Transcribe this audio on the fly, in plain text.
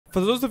For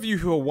those of you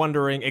who are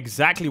wondering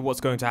exactly what's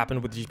going to happen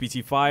with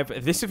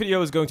GPT-5, this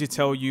video is going to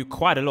tell you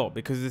quite a lot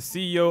because the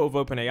CEO of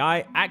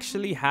OpenAI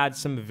actually had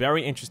some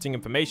very interesting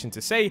information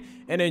to say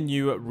in a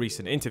new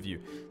recent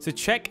interview. So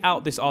check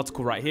out this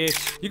article right here.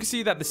 You can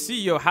see that the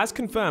CEO has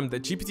confirmed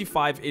that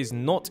GPT-5 is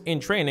not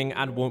in training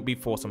and won't be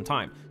for some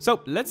time.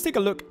 So let's take a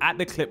look at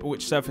the clip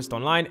which surfaced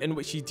online, in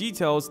which he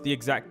details the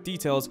exact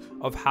details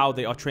of how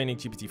they are training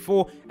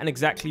GPT-4 and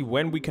exactly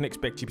when we can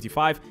expect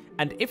GPT-5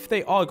 and if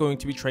they are going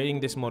to be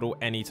training this model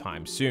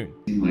anytime soon.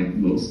 Like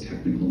most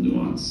technical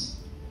nuance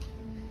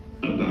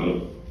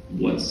about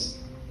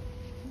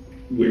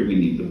where we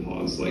need the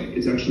pause. Like,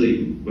 it's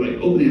actually like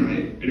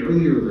OpenAI, an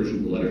earlier version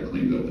of the letter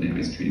claimed that OpenAI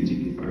is training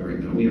GPT-5 right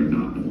now. We are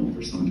not, and won't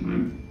for some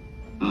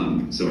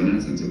time. So in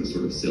that sense, it was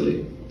sort of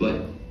silly.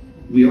 But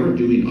we are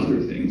doing other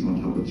things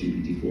on top of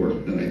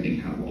GPT-4 that I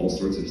think have all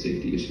sorts of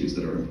safety issues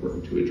that are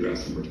important to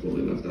address and were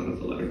totally left out of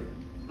the letter.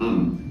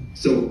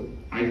 So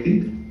I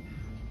think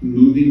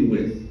moving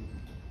with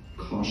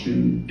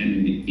caution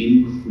and an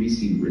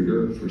increasing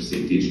rigor for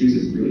safety issues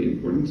is really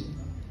important.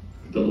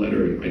 The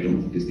letter, I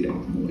don't think, is the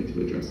optimal way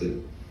to address it.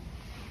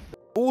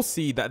 All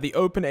see that the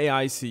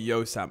OpenAI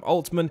CEO Sam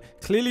Altman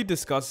clearly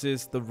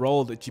discusses the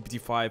role that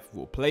GPT-5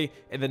 will play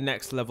in the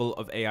next level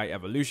of AI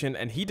evolution,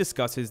 and he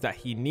discusses that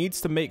he needs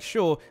to make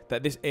sure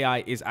that this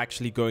AI is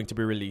actually going to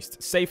be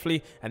released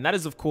safely, and that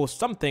is of course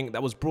something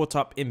that was brought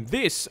up in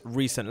this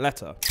recent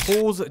letter.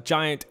 Pause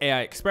giant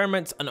AI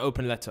experiments, an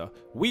open letter.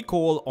 We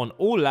call on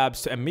all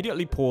labs to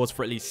immediately pause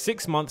for at least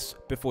 6 months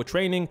before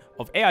training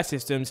of AI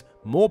systems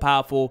more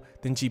powerful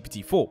than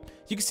GPT-4.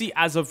 You can see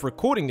as of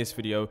recording this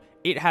video,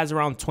 it has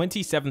around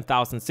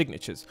 27,000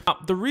 signatures. Now,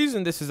 the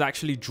reason this has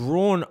actually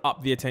drawn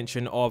up the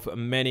attention of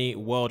many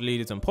world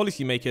leaders and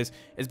policymakers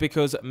is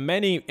because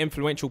many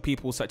influential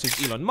people such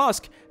as Elon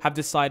Musk have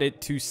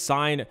decided to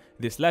sign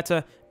this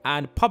letter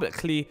and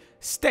publicly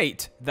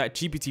state that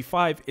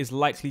GPT-5 is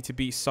likely to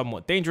be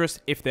somewhat dangerous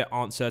if there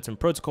aren't certain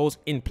protocols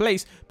in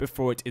place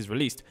before it is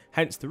released.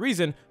 Hence the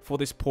reason for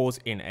this pause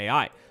in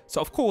AI.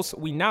 So of course,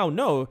 we now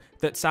know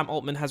that Sam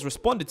Altman has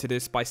responded to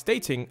this by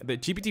stating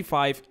that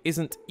GPT-5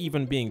 isn't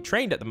even being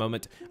trained at the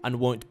moment and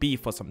won't be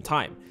for some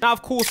time. Now,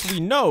 of course, we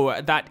know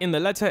that in the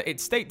letter, it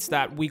states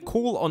that we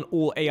call on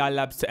all AI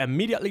labs to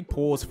immediately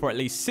pause for at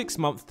least 6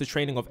 months the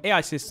training of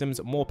AI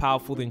systems more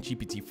powerful than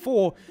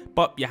GPT-4,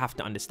 but you have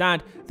to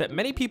understand that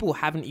many people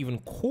haven't even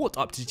caught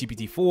up to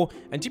GPT-4,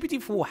 and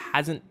GPT-4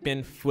 hasn't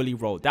been fully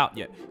rolled out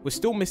yet. We're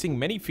still missing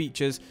many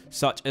features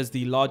such as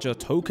the larger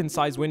token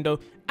size window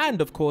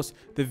and of course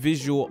the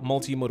visual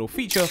multimodal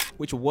feature,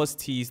 which was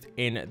teased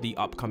in the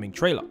upcoming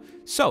trailer.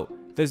 So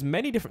there's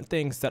many different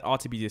things that are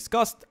to be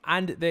discussed,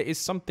 and there is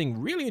something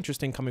really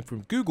interesting coming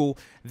from Google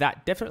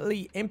that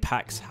definitely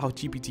impacts how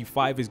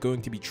GPT-5 is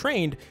going to be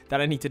trained that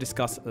I need to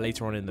discuss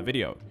later on in the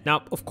video.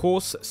 Now, of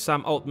course,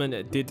 Sam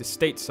Altman did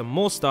state some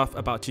more stuff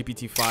about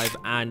GPT-5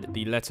 and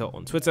the letter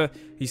on Twitter.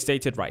 He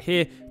stated right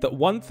here that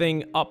one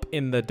thing up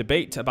in the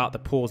debate about the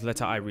pause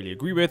letter I really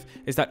agree with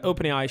is that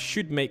OpenAI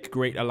should make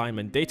great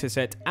alignment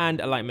dataset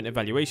and alignment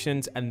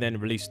evaluations and then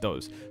release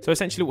those. So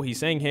essentially what he's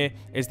saying here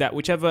is that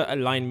whichever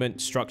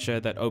alignment structure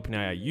that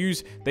OpenAI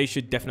use, they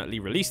should definitely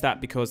release that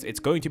because it's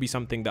going to be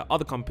something that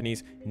other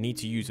companies need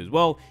to use as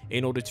well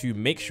in order to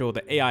make sure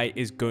that AI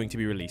is going to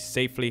be released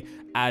safely,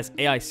 as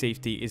AI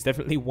safety is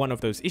definitely one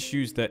of those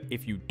issues that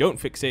if you don't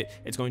fix it,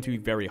 it's going to be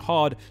very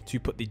hard to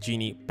put the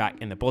genie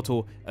back in the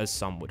bottle, as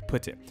some would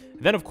put it.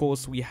 Then of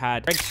course we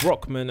had Greg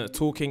Brockman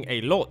talking a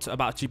lot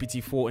about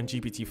GPT-4 and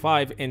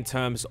GPT-5 in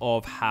terms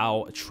of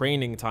how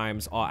training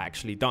times are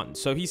actually done.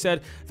 So he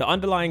said the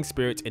underlying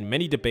spirit in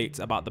many debates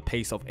about the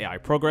pace of AI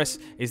progress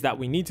is that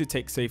we need to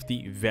take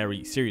safety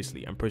very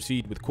seriously and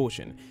proceed with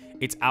caution.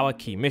 It's our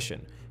key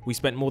mission. We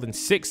spent more than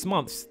 6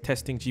 months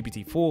testing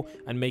GPT-4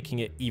 and making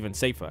it even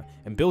safer,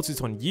 and built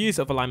it on years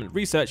of alignment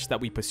research that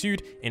we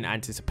pursued in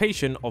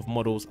anticipation of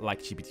models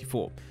like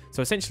GPT-4.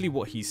 So essentially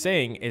what he's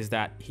saying is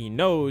that he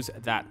knows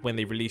that when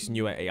they release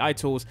newer AI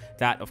tools,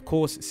 that of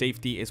course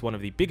safety is one of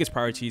the biggest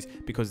priorities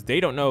because they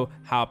don't know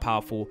how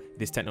powerful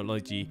this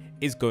technology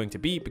is going to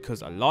be,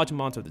 because a large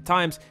amount of the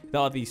times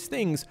there are these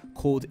things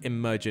called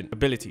emergent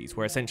abilities,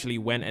 where essentially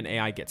when an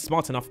AI gets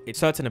smart enough,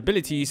 certain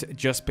abilities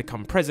just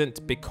become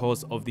present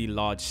because of the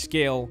large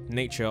scale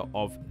nature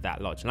of that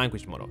large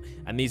language model,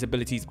 and these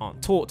abilities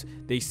aren't taught,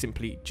 they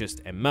simply just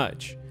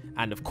emerge.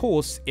 And of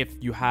course,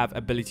 if you have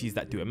abilities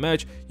that do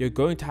emerge, you're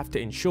going to have to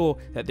ensure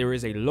that there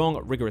is a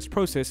long, rigorous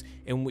process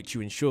in which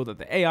you ensure that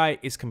the AI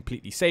is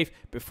completely safe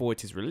before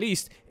it is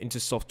released into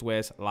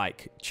softwares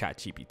like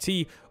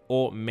ChatGPT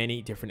or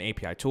many different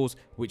API tools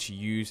which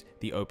use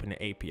the open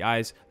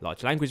APIs,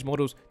 large language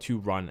models, to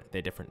run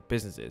their different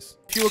businesses.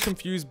 If you were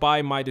confused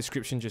by my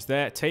description just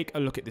there, take a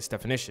look at this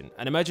definition.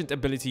 An emergent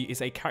ability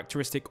is a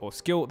characteristic or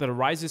skill that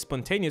arises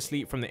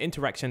spontaneously from the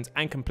interactions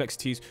and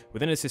complexities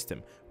within a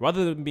system,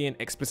 rather than being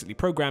explicitly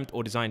programmed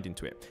or designed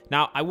into it.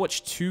 Now, I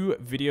watched 2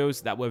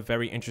 videos that were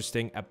very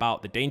interesting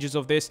about the dangers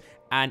of this,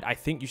 and I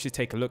think you should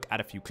take a look at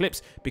a few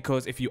clips,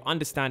 because if you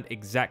understand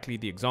exactly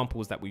the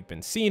examples that we've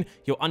been seeing,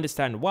 you'll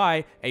understand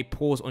why a a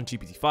pause on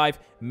GPT-5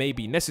 may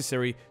be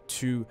necessary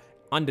to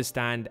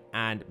understand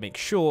and make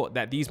sure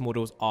that these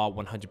models are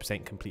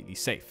 100% completely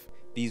safe.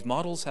 These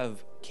models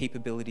have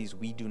capabilities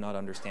we do not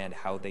understand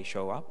how they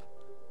show up,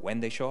 when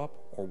they show up,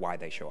 or why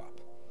they show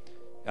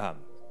up.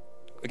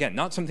 Again,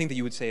 not something that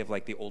you would say of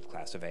like the old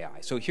class of AI.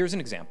 So here's an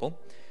example.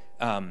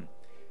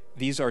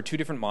 These are two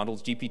different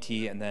models,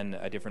 GPT and then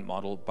a different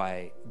model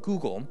by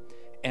Google.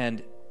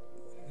 And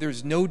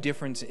there's no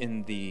difference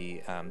in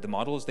the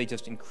models. They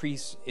just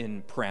increase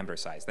in parameter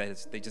size. That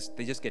is, they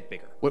just get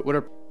bigger. What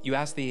are you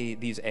ask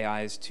these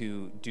AIs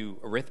to do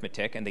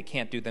arithmetic, and they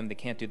can't do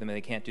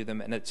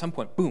them, and at some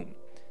point, boom,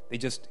 they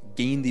just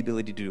gain the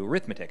ability to do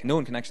arithmetic. No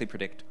one can actually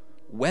predict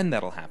when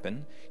that'll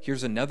happen.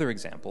 Here's another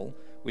example,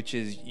 which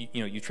is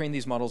you train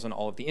these models on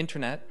all of the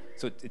internet,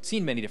 so it's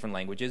seen many different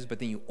languages, but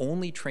then you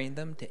only train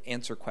them to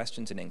answer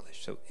questions in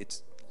English. So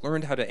it's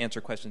learned how to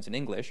answer questions in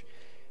English.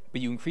 But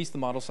you increase the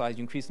model size,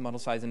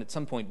 and at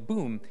some point,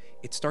 boom,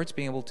 it starts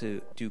being able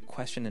to do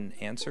question and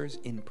answers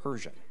in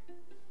Persian.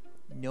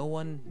 No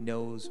one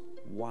knows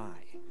why.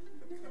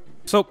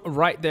 So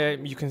right there,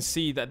 you can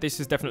see that this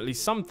is definitely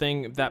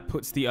something that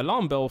puts the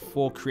alarm bell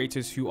for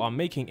creators who are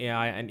making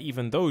AI and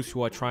even those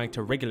who are trying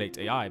to regulate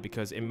AI,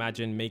 because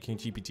imagine making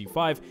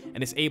GPT-5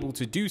 and it's able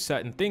to do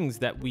certain things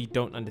that we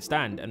don't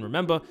understand. And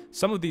remember,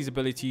 some of these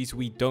abilities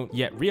we don't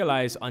yet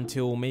realize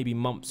until maybe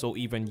months or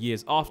even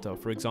years after.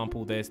 For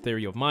example, there's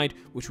theory of mind,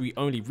 which we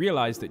only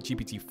realized that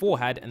GPT-4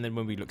 had, and then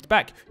when we looked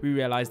back, we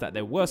realized that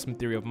there were some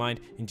theory of mind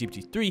in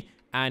GPT-3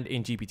 and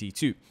in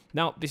GPT-2.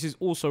 Now, this is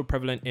also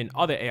prevalent in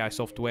other AI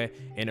software.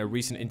 In a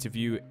recent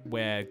interview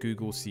where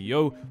Google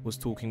CEO was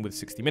talking with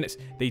 60 Minutes,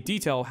 they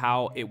detail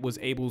how it was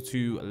able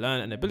to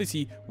learn an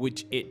ability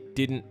which it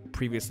didn't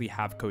previously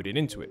have coded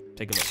into it.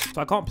 Take a look.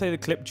 So I can't play the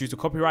clip due to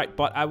copyright,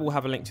 but I will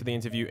have a link to the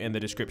interview in the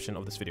description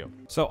of this video.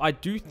 So I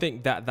do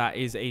think that that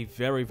is a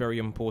very, very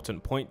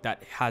important point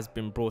that has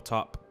been brought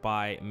up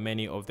by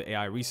many of the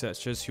AI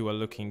researchers who are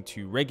looking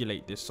to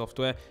regulate this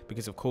software,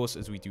 because of course,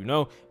 as we do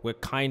know, we're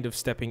kind of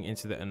stepping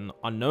into the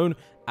unknown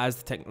as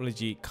the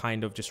technology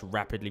kind of just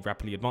rapidly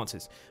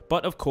advances.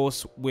 But of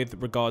course, with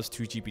regards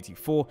to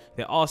GPT-4,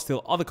 there are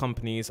still other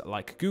companies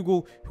like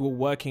Google who are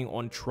working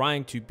on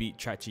trying to beat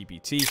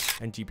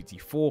ChatGPT and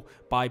GPT-4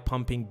 by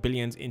pumping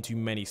billions into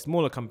many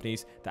smaller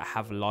companies that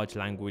have large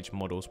language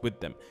models with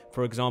them.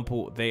 For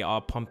example, they are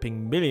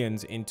pumping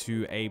millions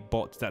into a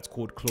bot that's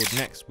called Claude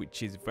Next,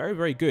 which is very,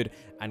 very good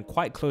and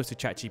quite close to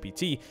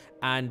ChatGPT.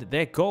 And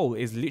their goal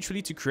is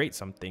literally to create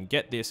something,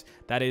 get this,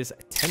 that is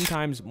 10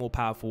 times more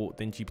powerful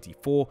than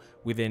GPT-4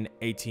 within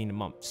 18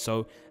 months.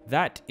 So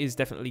that is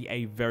definitely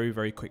a very,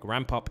 very quick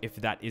ramp up if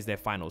that is their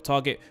final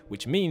target,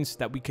 which means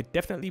that we could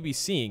definitely be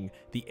seeing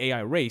the AI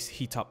race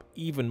heat up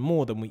even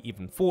more than we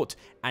even thought,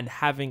 and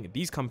having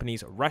these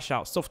companies rush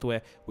out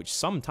software which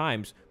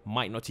sometimes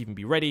might not even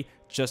be ready,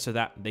 just so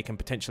that they can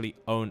potentially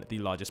own the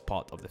largest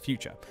part of the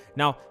future.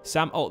 Now,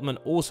 Sam Altman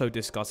also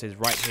discusses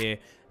right here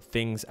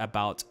things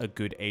about a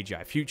good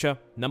AGI future.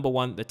 Number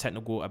one, the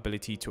technical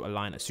ability to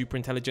align a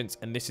superintelligence,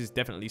 and this is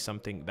definitely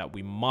something that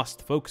we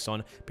must focus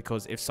on,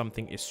 because if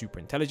something is super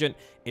intelligent,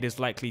 it is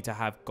likely to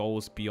have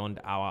goals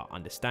beyond our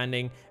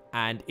understanding,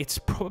 and it's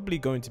probably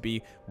going to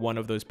be one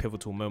of those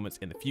pivotal moments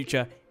in the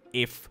future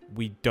if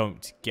we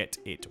don't get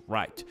it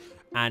right.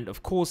 And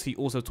of course, he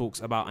also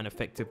talks about an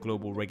effective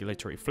global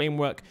regulatory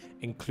framework,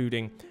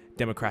 including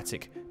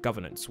democratic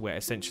governance, where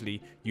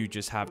essentially you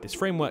just have this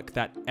framework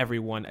that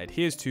everyone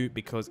adheres to,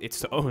 because it's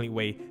the only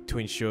way to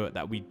ensure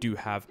that we do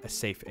have a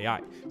safe AI.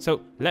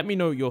 So let me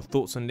know your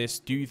thoughts on this.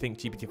 Do you think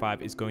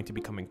GPT-5 is going to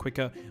be coming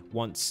quicker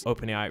once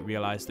OpenAI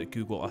realize that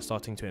Google are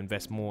starting to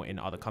invest more in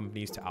other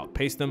companies to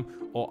outpace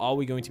them, or are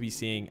we going to be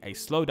seeing a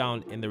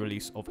slowdown in the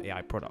release of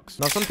AI products?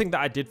 Now, something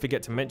that I did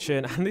forget to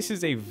mention, and this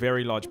is a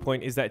very large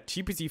point, is that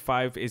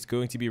GPT-5 is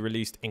going to be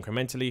released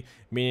incrementally,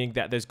 meaning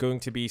that there's going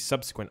to be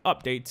subsequent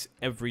updates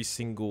every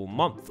single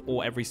month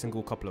or every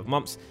single couple of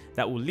months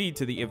that will lead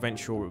to the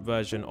eventual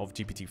version of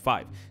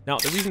GPT-5. Now,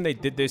 the reason they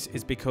did this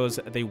is because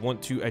they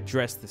want to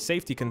address the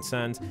safety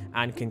concerns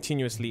and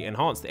continuously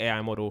enhance the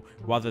AI model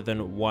rather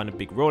than one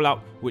big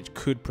rollout, which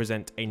could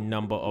present a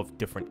number of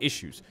different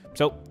issues.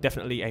 So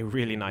definitely a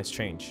really nice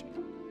change.